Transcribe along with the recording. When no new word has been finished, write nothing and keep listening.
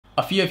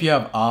few of you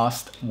have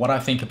asked what I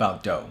think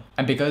about Douugh,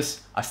 and because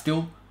I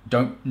still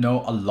don't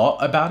know a lot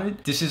about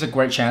it, this is a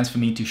great chance for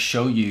me to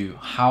show you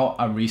how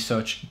I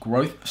research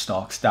growth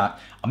stocks that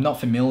I'm not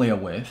familiar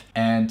with,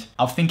 and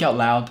I'll think out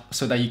loud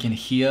so that you can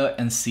hear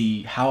and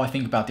see how I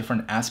think about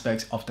different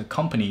aspects of the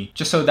company,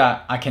 just so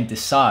that I can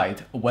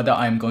decide whether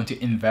I'm going to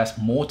invest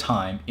more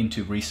time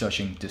into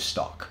researching this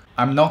stock.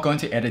 I'm not going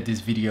to edit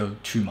this video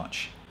too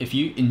much. If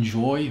you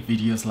enjoy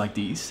videos like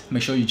these,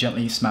 make sure you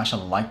gently smash a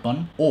like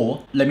button,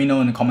 or let me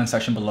know in the comment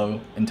section below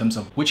in terms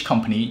of which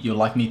company you'd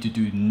like me to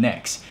do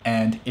next.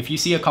 And if you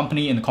see a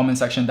company in the comment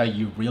section that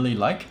you really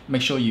like,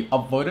 make sure you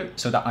upvote it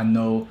so that I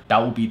know that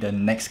will be the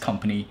next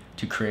company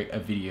to create a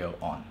video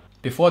on.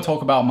 Before I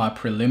talk about my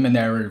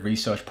preliminary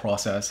research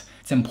process,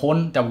 it's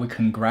important that we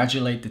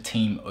congratulate the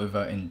team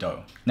over in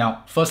Douugh.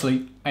 Now,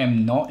 firstly, I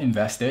am not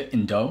invested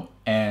in Douugh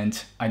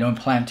and I don't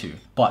plan to,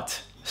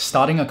 but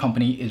starting a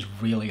company is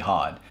really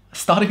hard.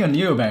 Starting a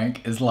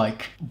neobank is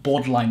like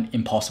borderline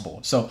impossible.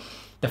 So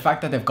the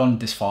fact that they've gone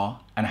this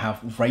far and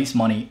have raised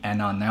money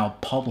and are now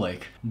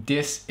public,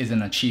 this is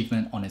an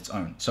achievement on its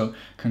own. So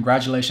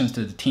congratulations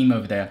to the team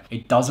over there.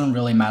 It doesn't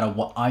really matter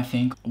what I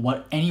think,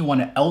 what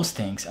anyone else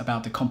thinks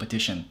about the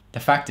competition. The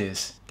fact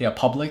is, they are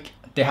public,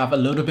 they have a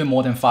little bit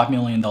more than $5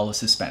 million to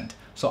spend.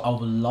 So I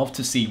would love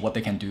to see what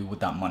they can do with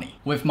that money.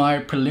 With my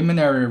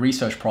preliminary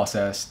research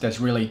process, there's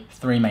really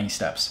three main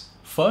steps.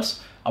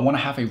 First, I want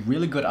to have a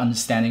really good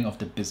understanding of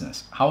the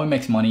business, how it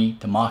makes money,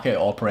 the market it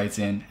operates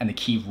in, and the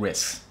key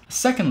risks.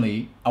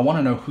 Secondly, I want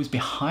to know who's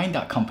behind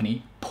that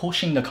company,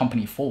 pushing the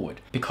company forward,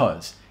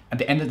 because at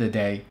the end of the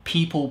day,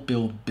 people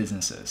build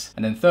businesses.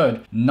 And then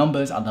third,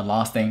 numbers are the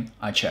last thing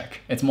I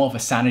check. It's more of a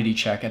sanity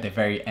check at the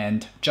very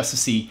end, just to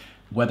see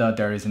whether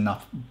there is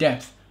enough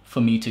depth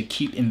for me to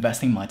keep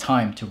investing my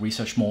time to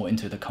research more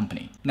into the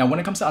company. Now, when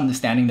it comes to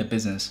understanding the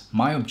business,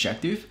 my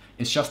objective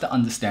is just to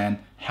understand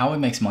how it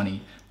makes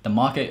money, the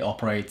market it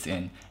operates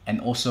in, and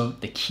also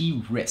the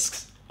key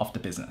risks of the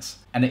business.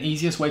 And the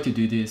easiest way to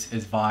do this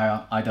is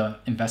via either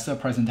investor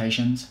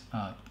presentations,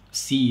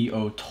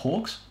 CEO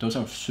talks, those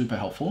are super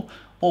helpful,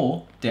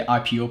 or their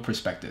IPO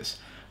prospectus.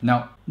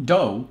 Now,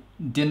 Douugh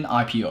didn't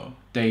IPO.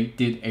 They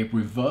did a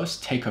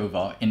reverse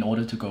takeover in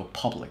order to go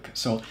public.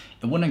 So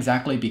it wouldn't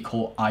exactly be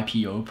called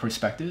IPO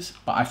prospectus,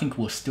 but I think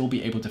we'll still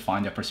be able to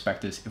find their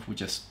prospectus if we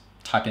just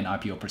type in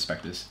IPO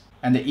prospectus.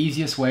 And the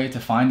easiest way to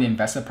find the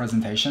investor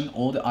presentation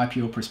or the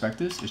IPO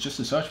prospectus is just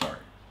to search for it.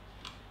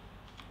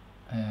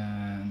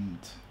 And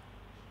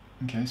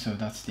okay, so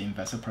that's the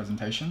investor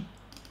presentation.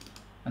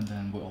 And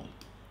then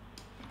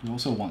we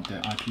also want the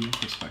IPO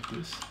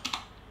prospectus.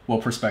 Well,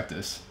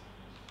 prospectus.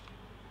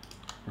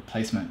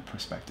 Replacement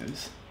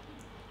prospectus.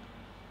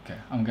 Okay,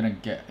 I'm gonna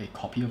get a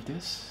copy of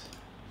this.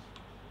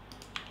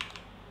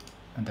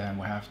 And then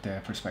we have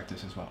their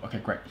prospectus as well. Okay,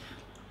 great.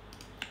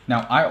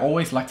 Now, I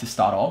always like to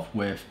start off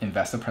with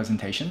investor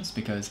presentations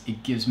because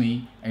it gives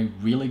me a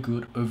really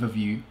good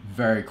overview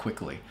very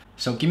quickly.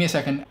 So give me a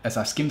second as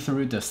I skim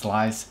through the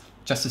slides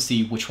just to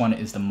see which one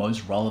is the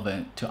most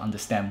relevant to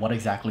understand what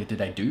exactly did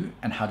they do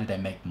and how did they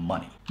make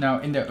money. Now,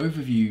 in their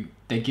overview,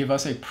 they give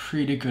us a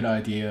pretty good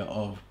idea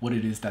of what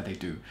it is that they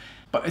do,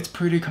 but it's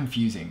pretty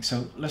confusing.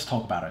 So let's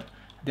talk about it.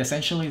 They're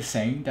essentially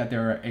saying that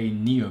they're a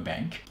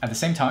neobank. At the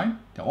same time,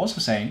 they're also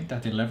saying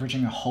that they're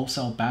leveraging a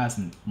wholesale BaaS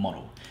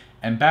model.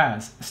 And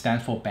BaaS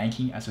stands for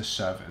Banking as a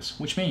Service,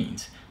 which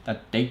means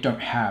that they don't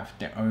have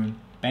their own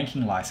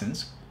banking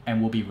license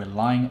and will be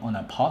relying on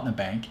a partner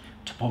bank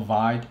to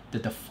provide the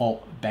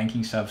default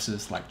banking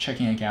services like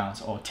checking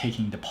accounts or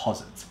taking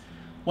deposits.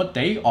 What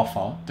they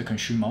offer the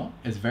consumer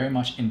is very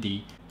much in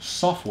the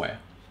software.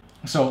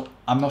 So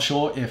I'm not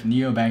sure if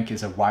neobank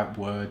is a right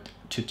word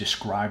to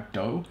describe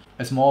Douugh.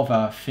 It's more of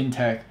a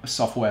fintech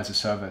software as a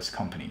service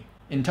company.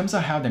 In terms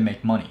of how they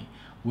make money,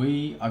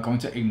 we are going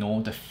to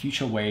ignore the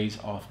future ways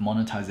of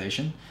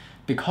monetization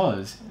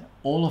because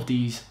all of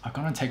these are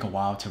going to take a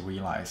while to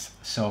realize.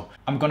 So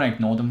I'm going to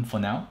ignore them for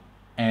now.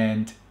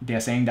 And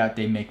they're saying that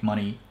they make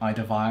money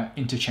either via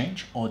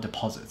interchange or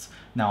deposits.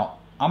 Now,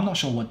 I'm not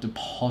sure what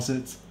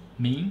deposits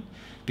mean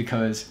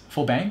because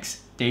for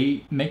banks,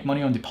 they make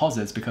money on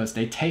deposits because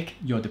they take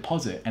your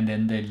deposit and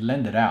then they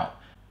lend it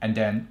out. And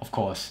then, of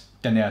course,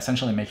 then they're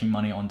essentially making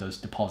money on those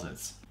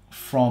deposits.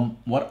 From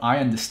what I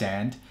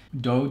understand,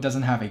 Douugh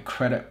doesn't have a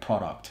credit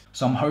product.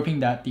 So I'm hoping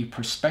that the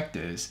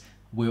prospectus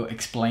will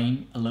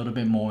explain a little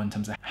bit more in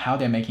terms of how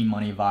they're making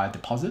money via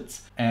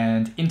deposits,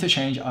 and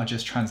interchange are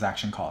just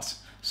transaction costs.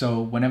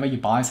 So whenever you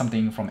buy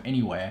something from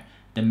anywhere,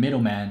 the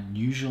middleman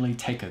usually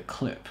take a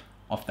clip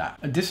of that.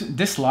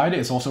 This slide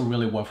is also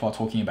really worthwhile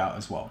talking about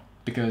as well,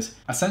 because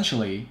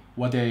essentially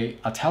what they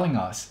are telling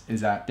us is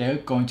that they're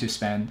going to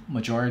spend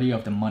majority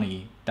of the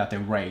money that they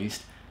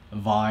raised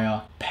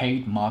via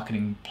paid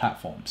marketing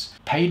platforms.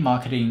 Paid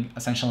marketing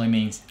essentially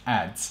means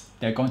ads.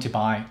 They're going to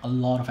buy a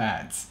lot of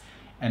ads.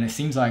 And it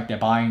seems like they're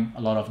buying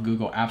a lot of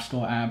Google App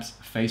Store apps,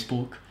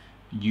 Facebook,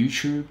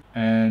 YouTube,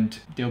 and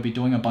they'll be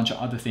doing a bunch of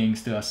other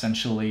things to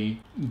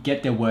essentially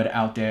get their word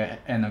out there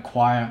and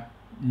acquire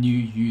new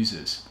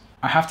users.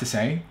 I have to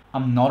say,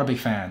 I'm not a big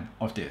fan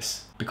of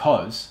this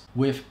because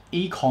with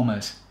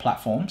e-commerce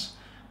platforms,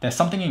 there's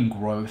something in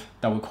growth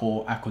that we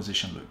call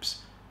acquisition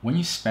loops. When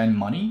you spend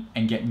money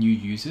and get new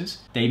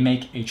users, they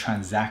make a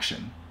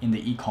transaction in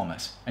the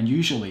e-commerce. And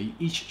usually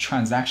each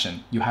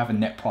transaction, you have a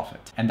net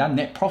profit. And that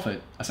net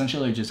profit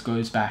essentially just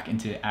goes back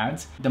into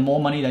ads. The more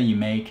money that you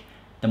make,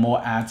 the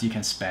more ads you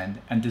can spend,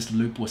 and this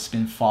loop will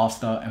spin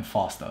faster and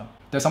faster.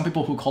 There's some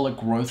people who call it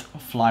growth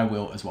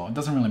flywheel as well. It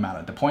doesn't really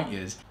matter. The point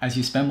is, as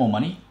you spend more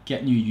money,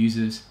 get new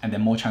users, and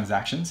then more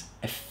transactions,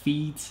 it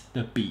feeds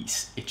the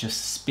beast. It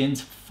just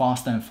spins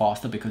faster and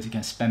faster because you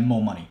can spend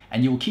more money.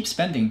 And you will keep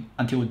spending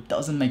until it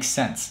doesn't make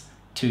sense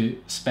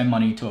to spend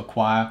money to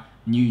acquire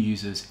new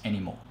users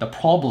anymore. The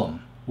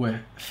problem with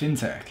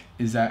fintech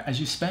is that as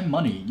you spend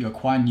money, you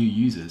acquire new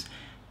users,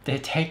 they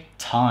take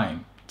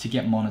time to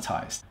get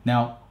monetized.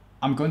 Now,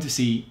 I'm going to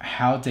see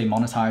how they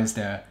monetize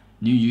their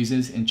new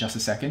users in just a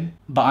second,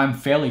 but I'm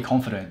fairly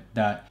confident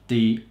that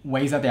the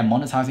ways that they're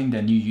monetizing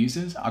their new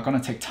users are going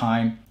to take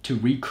time to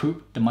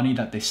recoup the money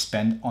that they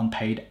spend on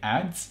paid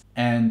ads.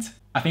 And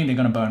I think they're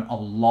going to burn a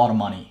lot of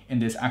money in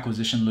this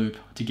acquisition loop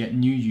to get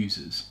new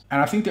users.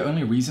 And I think the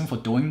only reason for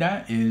doing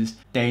that is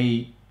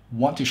they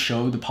want to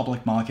show the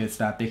public markets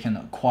that they can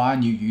acquire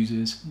new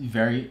users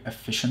very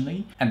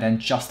efficiently and then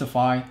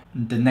justify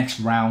the next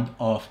round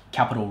of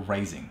capital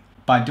raising.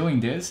 By doing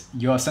this,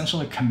 you're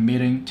essentially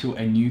committing to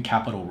a new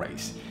capital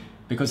raise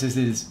because it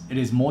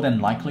is more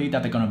than likely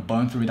that they're going to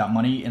burn through that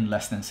money in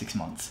less than 6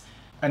 months.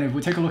 And if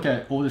we take a look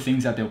at all the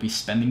things that they'll be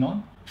spending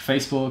on,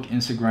 Facebook,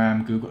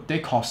 Instagram, Google, they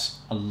cost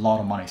a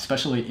lot of money,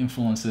 especially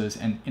influencers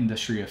and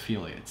industry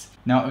affiliates.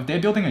 Now, if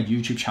they're building a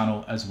YouTube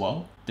channel as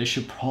well, they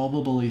should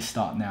probably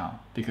start now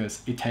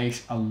because it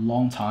takes a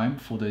long time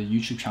for the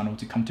YouTube channel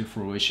to come to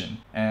fruition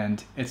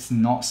and it's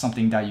not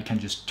something that you can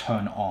just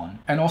turn on.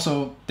 And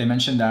also they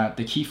mentioned that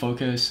the key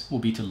focus will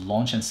be to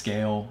launch and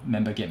scale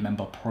member get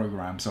member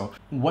program. So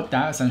what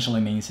that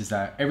essentially means is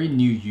that every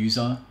new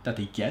user that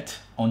they get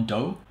on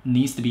Douugh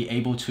needs to be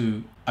able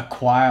to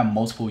acquire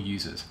multiple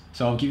users.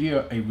 So I'll give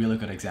you a really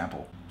good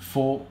example.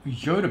 For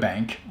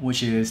Douugh,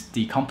 which is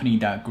the company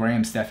that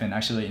Graham Stephan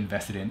actually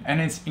invested in,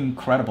 and it's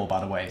incredible by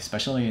the way,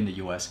 especially in the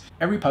US,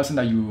 every person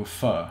that you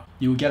refer,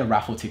 you will get a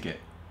raffle ticket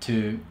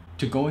to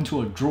go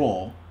into a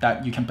draw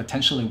that you can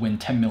potentially win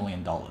 $10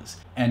 million.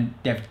 And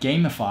they've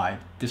gamified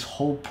this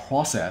whole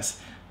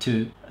process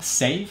to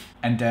save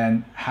and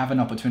then have an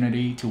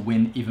opportunity to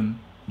win even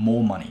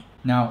more money.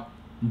 Now,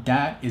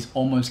 that is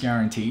almost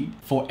guaranteed.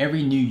 For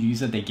every new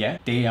user they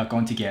get, they are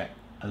going to get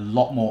a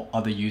lot more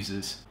other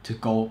users to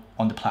go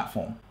on the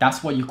platform.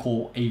 That's what you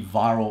call a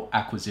viral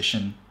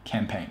acquisition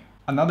campaign.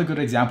 Another good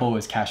example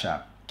is Cash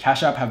App.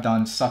 Cash App have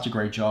done such a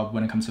great job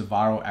when it comes to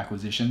viral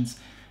acquisitions.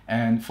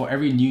 And for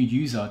every new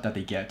user that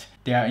they get,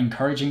 they are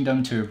encouraging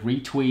them to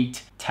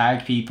retweet,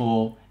 tag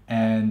people,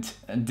 and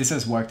this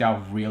has worked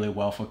out really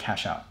well for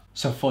Cash App.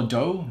 So for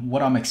Douugh,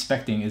 what I'm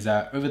expecting is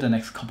that over the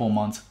next couple of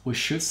months, we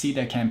should see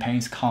their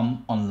campaigns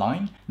come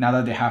online. Now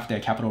that they have their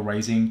capital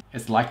raising,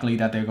 it's likely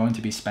that they're going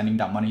to be spending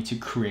that money to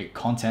create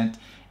content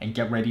and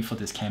get ready for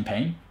this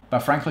campaign.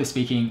 But frankly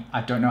speaking,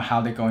 I don't know how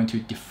they're going to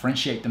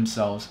differentiate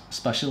themselves,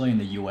 especially in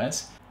the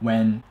US,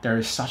 when there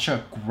is such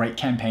a great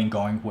campaign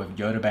going with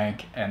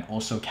Douugh and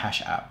also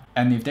Cash App.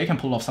 And if they can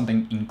pull off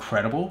something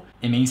incredible,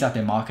 it means that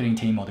their marketing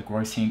team or the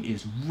growth team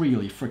is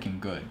really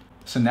freaking good.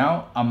 So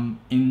now I'm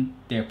in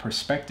their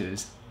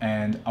prospectus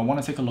and I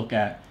want to take a look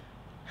at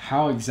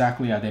how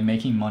exactly are they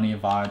making money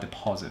via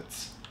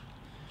deposits.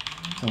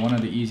 So one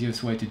of the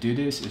easiest way to do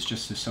this is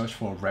just to search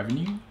for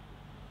revenue.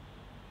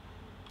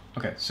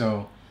 Okay,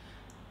 so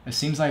it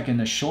seems like in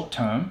the short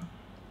term,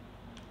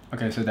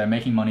 okay, so they're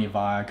making money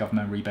via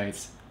government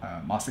rebates,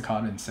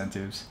 MasterCard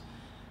incentives.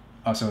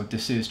 Also,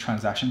 this is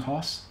transaction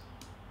costs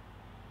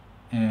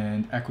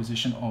and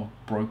acquisition of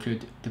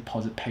brokered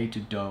deposit paid to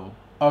Douugh.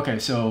 Okay,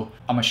 so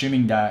I'm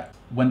assuming that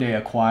when they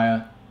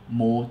acquire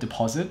more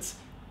deposits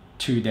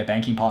to their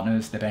banking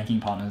partners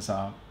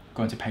are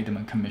going to pay them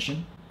a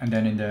commission. And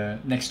then in the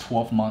next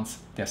 12 months,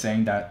 they're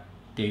saying that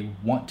they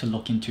want to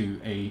look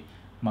into a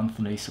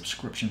monthly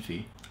subscription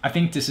fee. I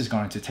think this is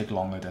going to take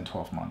longer than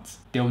 12 months.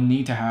 They'll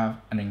need to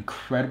have an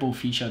incredible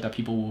feature that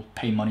people will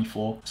pay money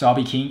for. So I'll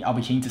be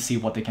keen to see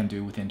what they can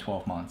do within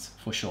 12 months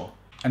for sure.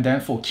 And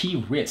then for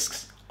key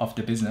risks of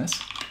the business,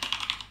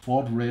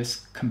 fraud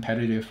risk,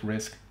 competitive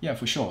risk. Yeah,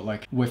 for sure.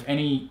 Like with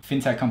any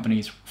fintech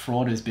companies,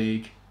 fraud is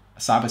big,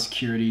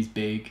 cybersecurity is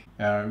big,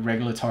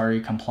 regulatory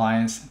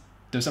compliance,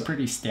 those are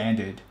pretty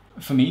standard.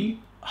 For me,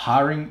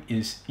 hiring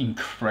is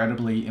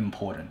incredibly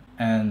important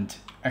and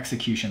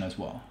execution as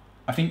well.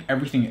 I think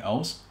everything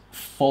else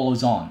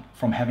follows on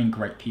from having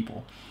great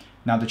people.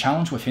 Now, the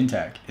challenge with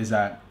fintech is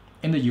that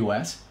in the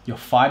US, you're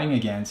fighting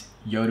against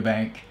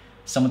Douugh,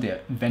 some of the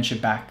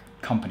venture-backed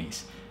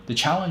companies. The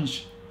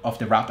challenge of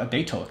the route that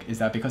they took is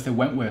that because they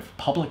went with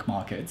public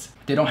markets,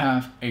 they don't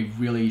have a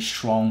really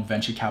strong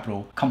venture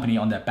capital company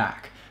on their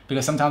back.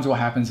 Because sometimes what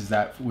happens is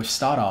that with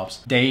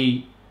startups,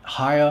 they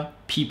hire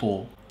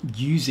people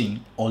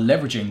using or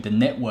leveraging the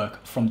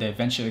network from their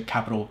venture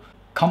capital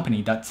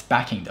company that's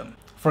backing them.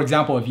 For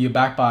example, if you're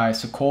backed by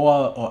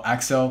Sequoia or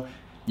Axel,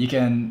 you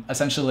can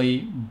essentially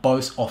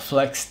boast or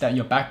flex that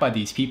you're backed by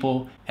these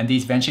people, and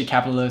these venture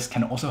capitalists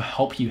can also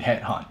help you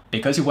headhunt.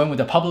 Because you went with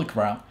the public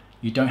route,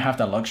 you don't have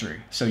that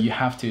luxury. So you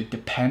have to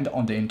depend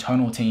on the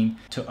internal team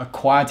to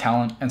acquire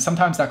talent, and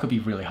sometimes that could be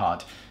really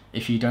hard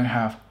if you don't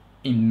have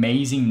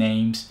amazing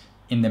names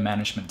in the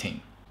management team.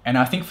 And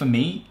I think for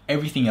me,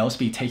 everything else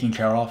be taken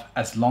care of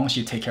as long as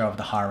you take care of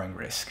the hiring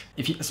risk.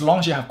 As long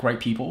as you have great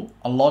people,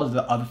 a lot of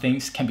the other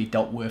things can be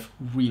dealt with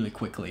really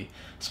quickly,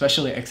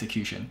 especially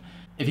execution.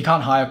 If you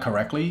can't hire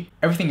correctly,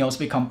 everything else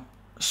becomes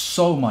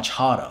so much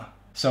harder.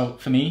 So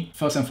for me,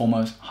 first and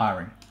foremost,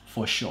 hiring,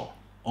 for sure.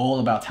 All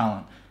about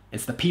talent.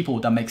 It's the people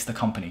that makes the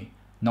company,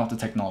 not the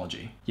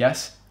technology.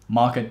 Yes,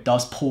 market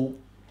does pull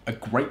a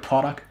great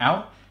product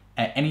out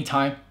at any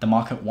time the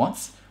market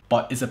wants,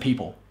 but it's the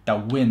people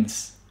that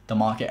wins the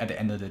market at the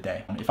end of the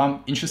day. If I'm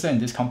interested in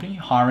this company,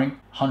 hiring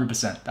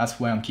 100%, that's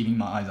where I'm keeping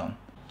my eyes on.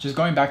 Just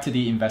going back to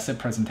the investor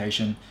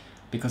presentation,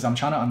 because I'm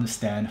trying to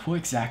understand who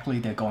exactly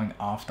they're going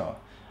after.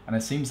 And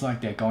it seems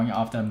like they're going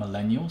after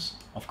millennials,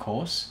 of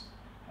course,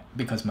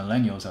 because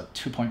millennials are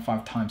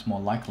 2.5 times more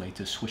likely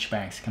to switch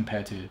banks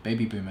compared to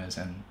baby boomers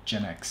and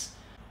Gen X.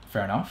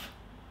 Fair enough.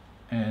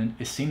 And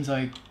it seems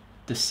like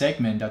the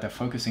segment that they're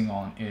focusing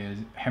on is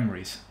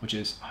Henrys, which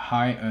is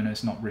high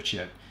earners not rich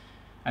yet.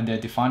 And they're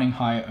defining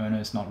high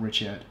earners not rich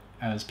yet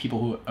as people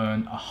who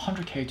earn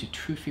 100K to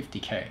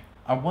 250K.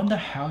 I wonder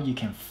how you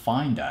can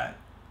find that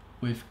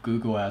with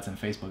Google ads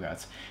and Facebook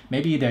ads.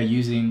 Maybe they're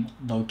using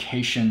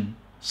location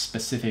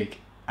specific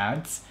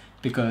ads,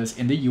 because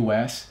in the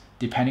US,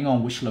 depending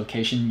on which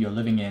location you're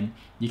living in,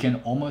 you can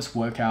almost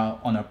work out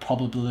on a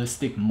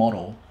probabilistic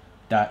model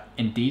that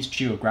in these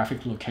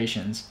geographic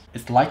locations,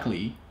 it's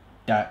likely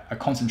that a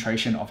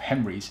concentration of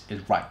Henrys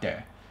is right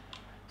there.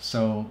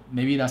 So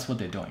maybe that's what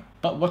they're doing.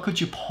 But what could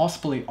you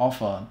possibly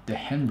offer the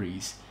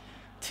Henrys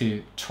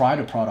to try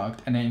the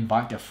product and then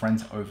invite their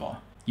friends over?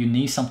 You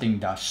need something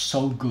that's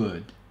so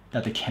good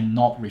that they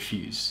cannot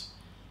refuse.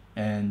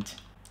 And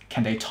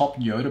can they top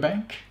Yoda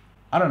Bank?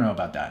 I don't know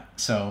about that.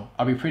 So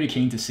I'll be pretty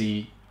keen to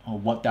see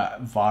what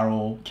that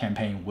viral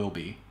campaign will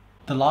be.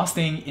 The last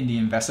thing in the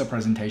investor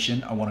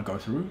presentation I want to go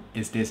through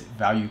is this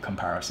value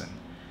comparison.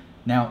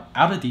 Now,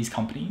 out of these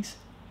companies,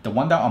 the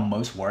one that I'm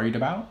most worried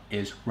about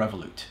is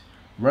Revolut.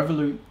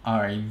 Revolut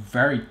are a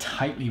very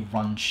tightly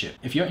run ship.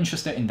 If you're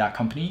interested in that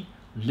company,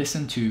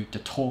 listen to the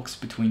talks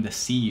between the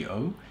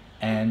CEO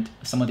and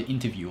some of the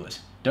interviewers.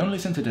 Don't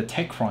listen to the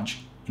TechCrunch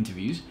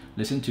interviews,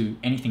 listen to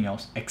anything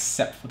else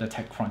except for the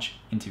TechCrunch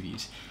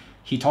interviews.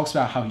 He talks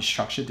about how he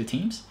structured the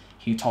teams.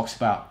 He talks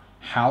about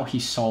how he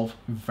solved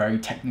very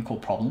technical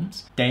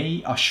problems.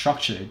 They are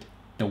structured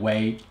the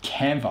way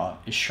Canva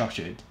is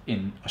structured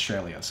in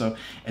Australia. So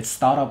it's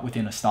startup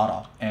within a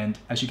startup. And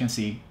as you can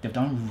see, they've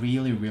done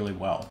really, really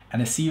well.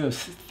 And the CEO's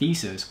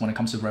thesis when it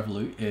comes to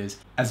Revolut is,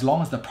 as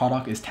long as the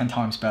product is 10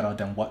 times better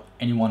than what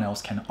anyone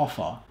else can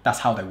offer, that's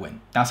how they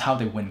win. That's how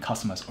they win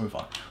customers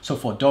over. So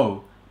for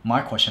Douugh,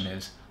 my question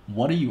is,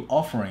 what are you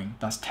offering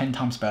that's 10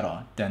 times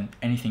better than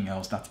anything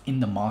else that's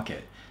in the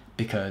market?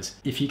 Because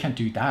if you can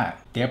do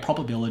that, their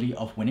probability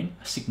of winning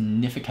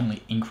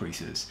significantly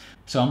increases.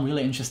 So I'm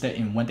really interested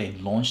in when they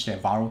launch their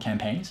viral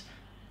campaigns.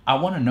 I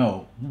want to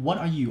know, what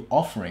are you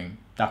offering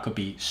that could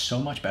be so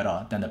much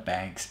better than the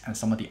banks and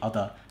some of the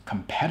other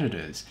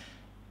competitors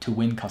to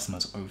win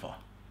customers over?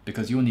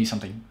 Because you'll need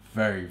something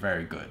very,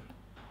 very good.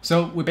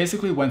 So we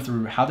basically went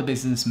through how the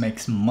business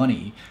makes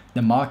money,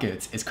 the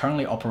markets it's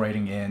currently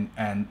operating in,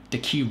 and the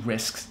key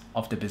risks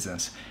of the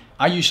business.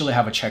 I usually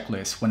have a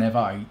checklist whenever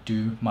I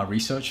do my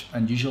research,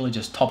 and usually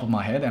just top of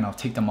my head, and I'll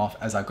tick them off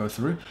as I go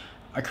through.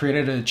 I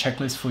created a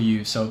checklist for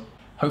you, so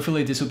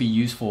hopefully this will be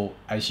useful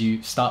as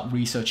you start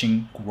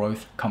researching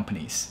growth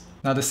companies.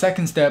 Now, the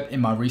second step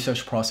in my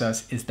research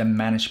process is the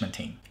management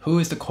team. Who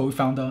is the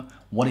co-founder?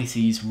 What is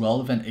his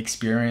relevant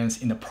experience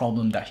in the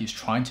problem that he's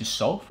trying to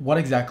solve? What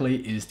exactly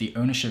is the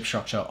ownership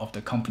structure of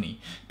the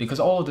company? Because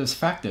all of those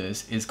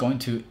factors is going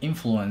to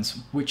influence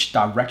which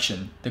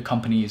direction the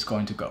company is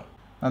going to go.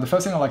 Now, the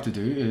first thing I like to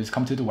do is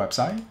come to the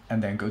website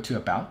and then go to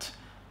About.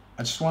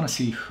 I just want to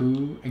see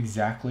who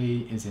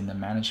exactly is in the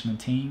management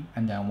team,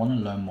 and then I want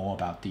to learn more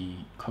about the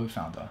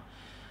co-founder.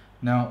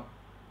 Now,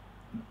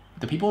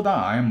 the people that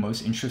I am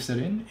most interested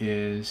in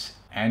is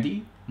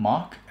Andy,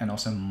 Mark, and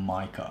also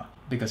Micah.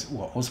 Because,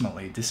 well,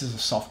 ultimately, this is a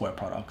software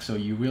product, so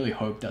you really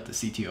hope that the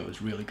CTO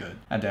is really good.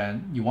 And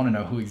then you want to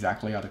know who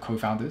exactly are the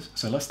co-founders.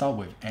 So let's start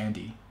with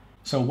Andy.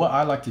 So what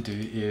I like to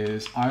do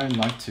is I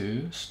like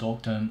to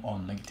stalk them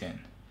on LinkedIn.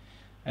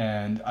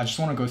 And I just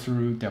want to go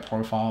through their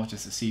profile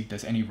just to see if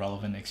there's any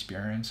relevant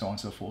experience, so on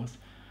and so forth.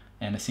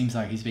 And it seems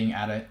like he's being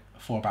at it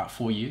for about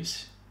 4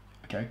 years.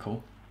 Okay,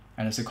 cool.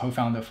 And it's a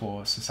co-founder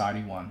for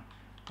Society One.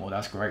 Well,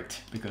 that's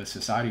great, because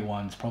Society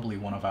One is probably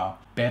one of our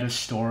better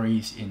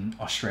stories in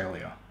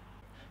Australia.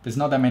 There's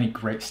not that many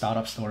great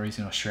startup stories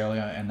in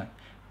Australia, and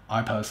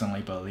I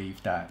personally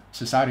believe that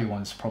Society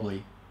One is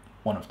probably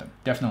one of them.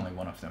 Definitely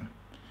one of them.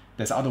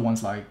 There's other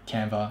ones like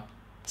Canva,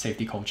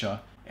 Safety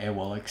Culture,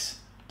 Airwallex.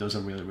 Those are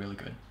really, really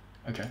good.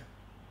 Okay.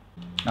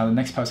 Now the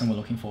next person we're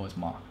looking for is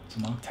Mark. So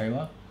Mark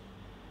Taylor.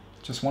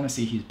 Just want to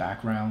see his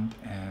background,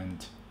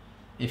 and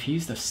if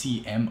he's the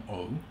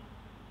CMO,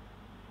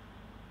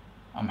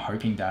 I'm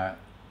hoping that.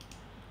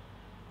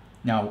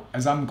 Now,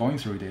 as I'm going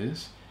through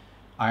this,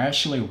 I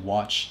actually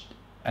watched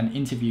an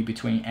interview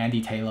between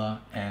Andy Taylor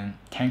and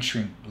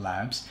Tankstream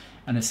Labs,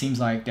 and it seems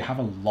like they have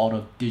a lot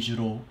of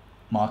digital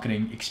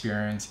marketing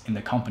experience in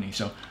the company.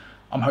 So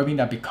I'm hoping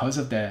that because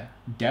of their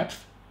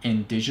depth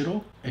in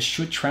digital, it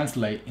should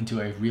translate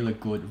into a really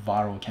good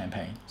viral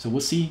campaign. So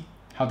we'll see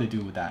how they do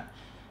with that.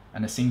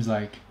 And it seems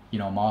like, you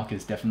know, Mark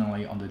is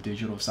definitely on the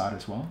digital side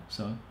as well.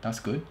 So that's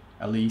good.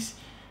 At least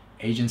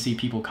agency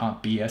people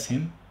can't BS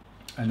him.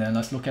 And then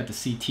let's look at the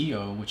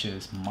CTO, which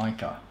is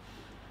Micah.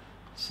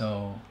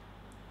 So,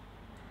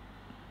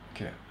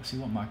 okay, let's see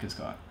what Micah's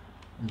got.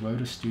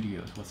 Rhoda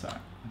Studios, what's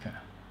that? Okay.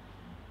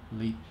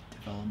 Lead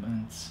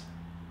developments.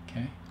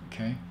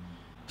 Okay.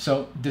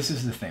 So this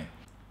is the thing.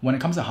 When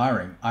it comes to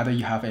hiring, either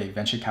you have a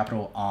venture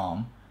capital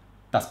arm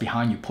that's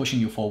behind you,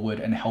 pushing you forward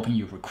and helping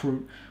you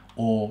recruit,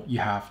 or you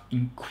have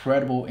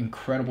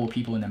incredible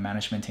people in the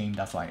management team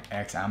that's like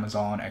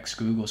ex-Amazon,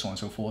 ex-Google, so on and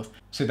so forth.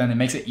 So then it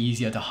makes it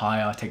easier to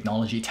hire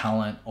technology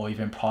talent or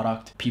even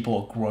product people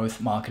or growth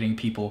marketing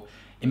people.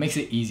 It makes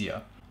it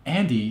easier.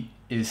 Andy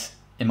is,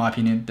 in my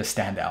opinion, the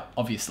standout,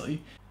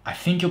 obviously. I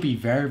think you'll be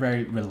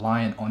very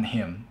reliant on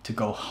him to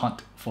go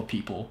hunt for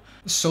people.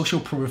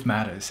 Social proof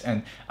matters,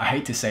 and I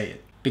hate to say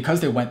it.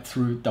 Because they went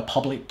through the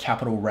public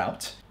capital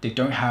route, they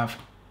don't have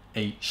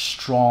a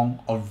strong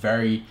or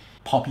very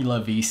popular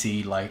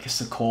VC like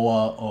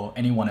Sequoia or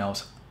anyone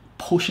else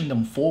pushing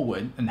them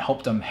forward and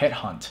help them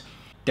headhunt.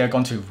 They're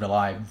going to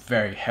rely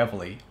very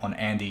heavily on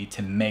Andy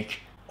to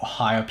make or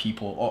hire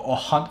people or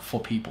hunt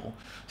for people.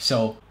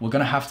 So we're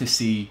going to have to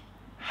see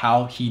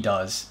how he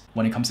does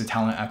when it comes to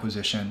talent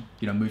acquisition,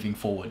 you know, moving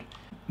forward.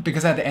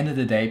 Because at the end of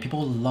the day,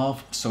 people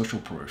love social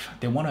proof.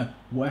 They want to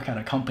work at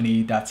a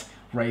company that's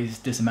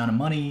raised this amount of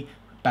money,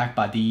 backed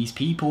by these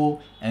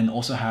people, and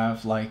also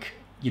have like,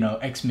 you know,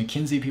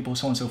 ex-McKinsey people,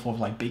 so on and so forth,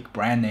 like big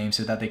brand names,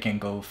 so that they can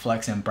go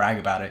flex and brag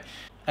about it.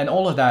 And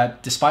all of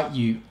that, despite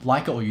you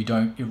like it or you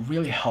don't, it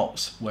really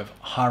helps with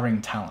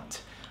hiring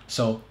talent.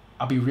 So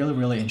I'll be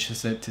really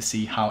interested to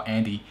see how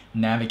Andy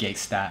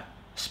navigates that,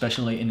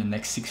 especially in the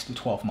next 6 to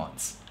 12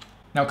 months.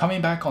 Now,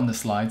 coming back on the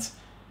slides,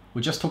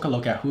 we just took a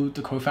look at who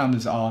the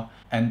co-founders are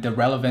and the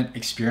relevant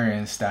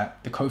experience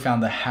that the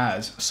co-founder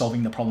has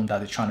solving the problem that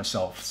they're trying to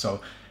solve.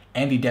 So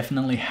Andy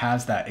definitely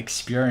has that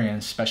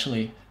experience,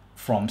 especially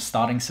from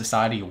starting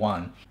Society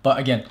One. But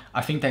again,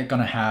 I think they're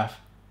gonna have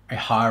a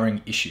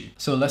hiring issue.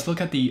 So let's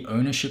look at the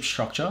ownership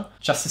structure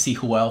just to see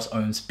who else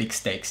owns big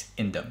stakes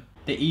in them.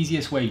 The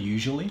easiest way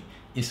usually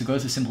is to go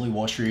to Simply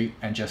Wall Street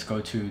and just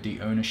go to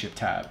the ownership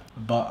tab.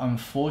 But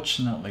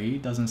unfortunately,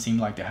 it doesn't seem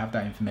like they have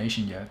that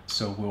information yet.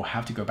 So we'll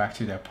have to go back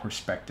to their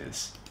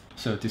prospectus.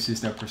 So this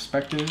is their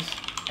prospectus,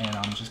 and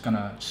I'm just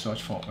gonna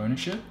search for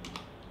ownership.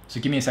 So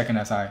give me a second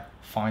as I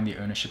find the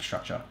ownership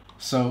structure.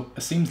 So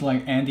it seems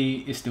like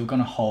Andy is still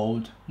gonna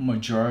hold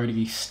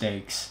majority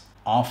stakes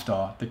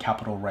after the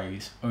capital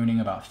raise, owning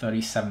about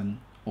 38%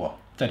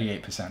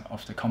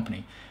 of the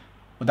company.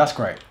 Well, that's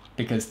great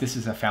because this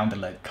is a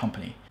founder-led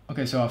company.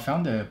 Okay, so I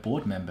found the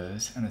board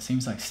members, and it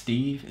seems like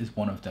Steve is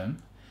one of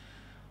them.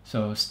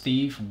 So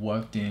Steve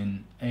worked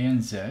in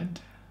ANZ,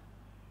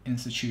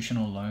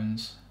 institutional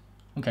loans.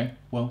 Okay,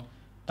 well,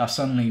 that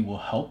certainly will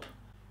help.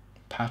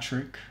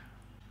 Patrick,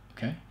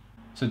 okay.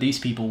 So these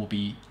people will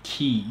be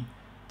key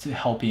to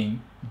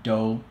helping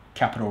Douugh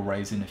capital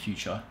raise in the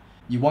future.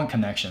 You want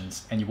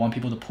connections and you want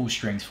people to pull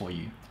strings for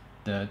you.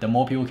 The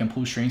more people can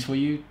pull strings for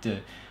you,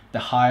 the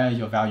higher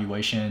your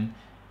valuation.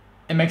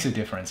 It makes a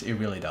difference, it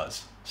really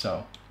does.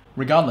 So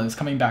regardless,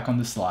 coming back on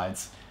the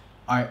slides,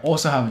 I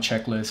also have a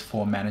checklist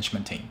for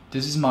management team.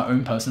 This is my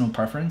own personal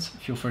preference.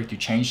 Feel free to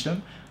change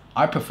them.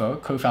 I prefer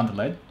co-founder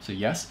led, so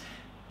yes.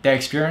 Their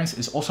experience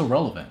is also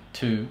relevant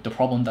to the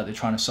problem that they're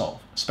trying to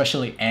solve,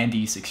 especially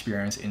Andy's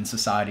experience in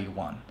Society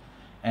One.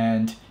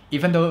 And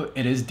even though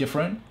it is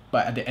different,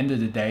 but at the end of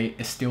the day,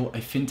 it's still a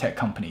fintech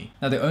company.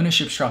 Now the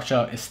ownership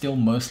structure is still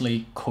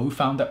mostly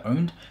co-founder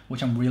owned,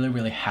 which I'm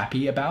really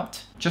happy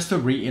about. Just to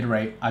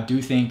reiterate, I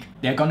do think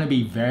they're gonna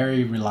be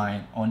very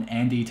reliant on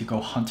Andy to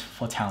go hunt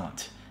for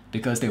talent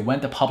because they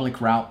went the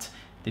public route.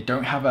 They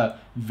don't have a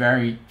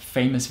very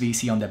famous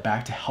VC on their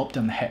back to help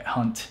them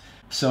headhunt.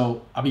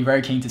 So I'll be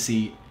very keen to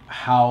see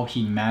how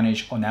he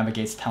manages or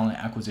navigates talent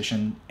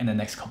acquisition in the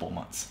next couple of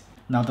months.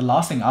 Now, the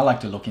last thing I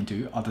like to look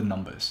into are the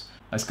numbers.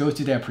 Let's go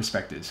to their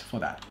prospectus for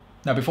that.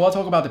 Now, before I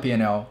talk about the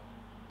P&L,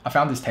 I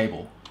found this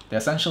table. They're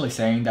essentially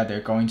saying that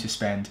they're going to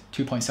spend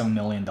 $2.7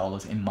 million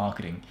in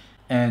marketing.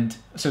 And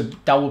so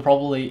that will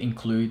probably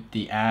include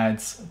the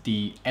ads,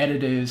 the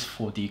editors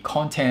for the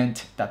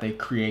content that they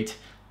create,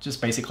 just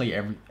basically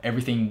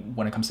everything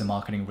when it comes to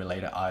marketing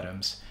related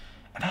items.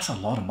 And that's a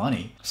lot of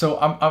money. So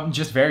I'm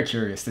just very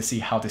curious to see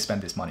how they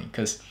spend this money,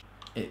 because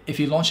if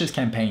you launch this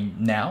campaign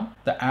now,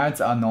 the ads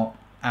are not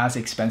as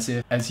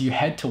expensive. As you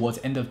head towards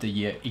end of the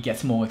year, it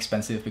gets more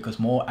expensive because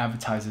more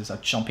advertisers are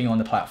jumping on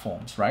the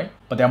platforms, right?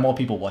 But there are more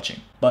people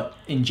watching. But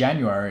in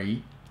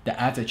January, the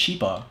ads are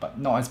cheaper, but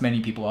not as many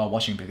people are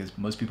watching because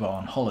most people are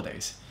on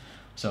holidays.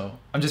 So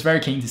I'm just very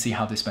keen to see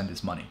how they spend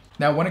this money.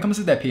 Now, when it comes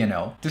to their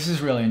P&L, this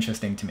is really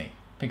interesting to me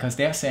because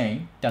they're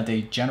saying that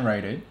they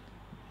generated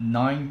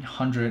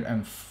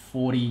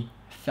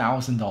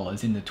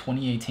 $940,000 in the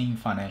 2018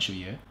 financial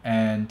year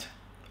and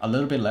a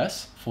little bit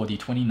less for the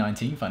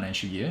 2019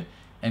 financial year.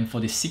 And for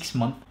the 6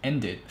 month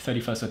ended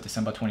 31st of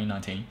December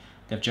 2019,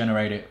 they've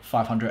generated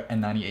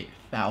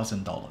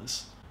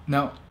 $598,000.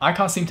 Now, I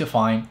can't seem to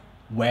find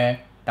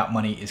where that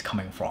money is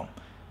coming from.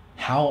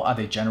 How are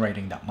they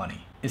generating that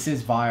money? Is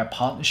this via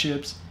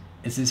partnerships?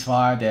 Is this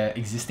via their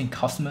existing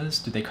customers?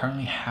 Do they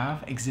currently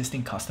have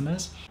existing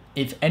customers?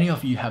 If any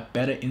of you have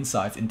better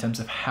insights in terms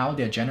of how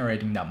they're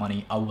generating that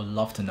money, I would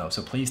love to know.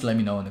 So please let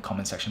me know in the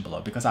comment section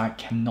below because I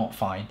cannot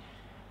find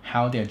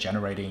how they're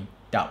generating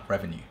that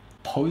revenue.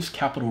 Post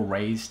capital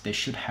raise, they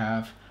should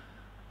have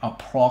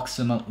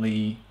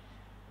approximately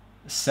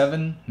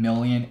 7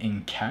 million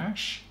in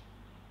cash,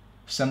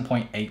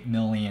 7.8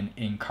 million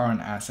in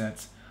current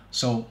assets.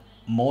 So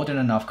more than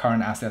enough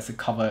current assets to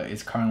cover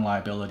its current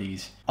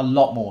liabilities, a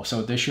lot more.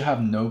 So they should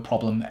have no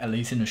problem, at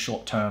least in the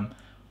short term,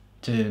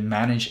 to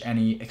manage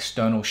any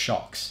external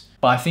shocks.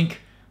 But I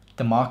think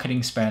the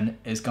marketing spend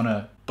is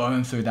gonna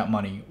burn through that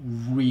money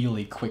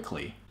really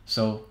quickly.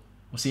 So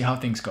we'll see how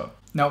things go.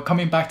 Now,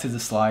 coming back to the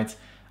slides,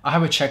 I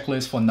have a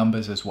checklist for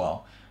numbers as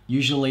well.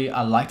 Usually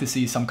I like to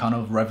see some kind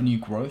of revenue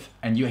growth,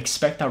 and you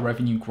expect that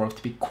revenue growth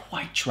to be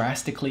quite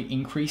drastically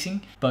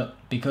increasing, but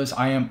because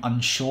I am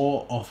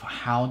unsure of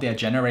how they're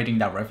generating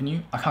that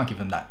revenue, I can't give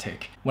them that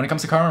tick. When it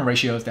comes to current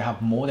ratios, they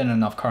have more than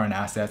enough current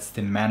assets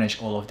to manage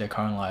all of their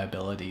current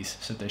liabilities,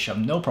 so they should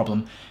have no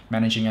problem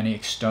managing any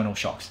external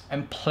shocks,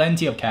 and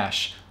plenty of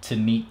cash to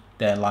meet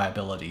their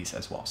liabilities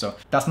as well. So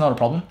that's not a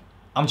problem.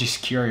 I'm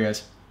just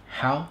curious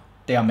how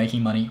they are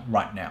making money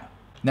right now.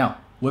 Now,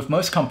 with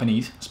most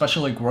companies,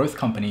 especially growth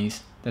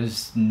companies,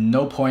 there's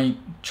no point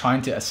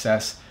trying to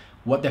assess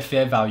what their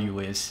fair value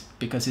is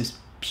because it's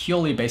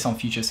purely based on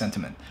future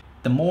sentiment.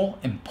 The more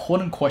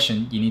important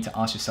question you need to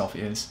ask yourself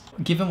is,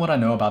 given what I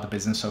know about the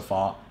business so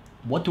far,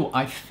 what do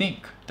I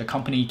think the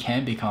company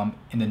can become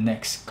in the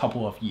next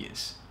couple of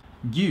years?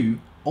 You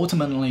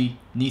ultimately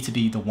need to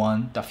be the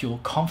one that feel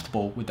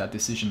comfortable with that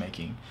decision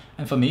making.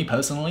 And for me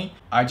personally,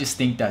 I just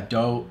think that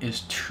Douugh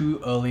is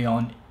too early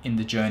on in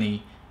the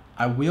journey.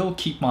 I will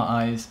keep my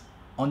eyes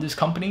on this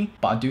company,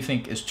 but I do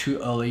think it's too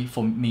early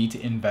for me to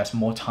invest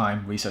more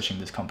time researching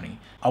this company.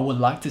 I would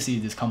like to see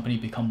this company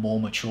become more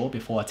mature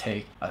before I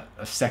take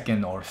a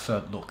second or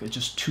third look. It's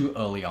just too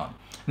early on.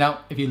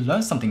 Now, if you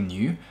learned something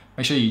new,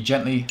 make sure you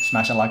gently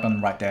smash that like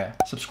button right there,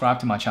 subscribe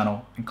to my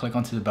channel, and click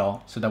onto the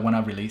bell so that when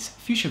I release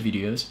future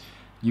videos,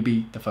 you'll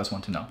be the first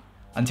one to know.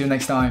 Until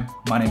next time,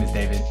 my name is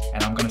David,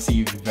 and I'm gonna see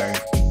you very,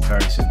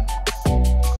 very soon.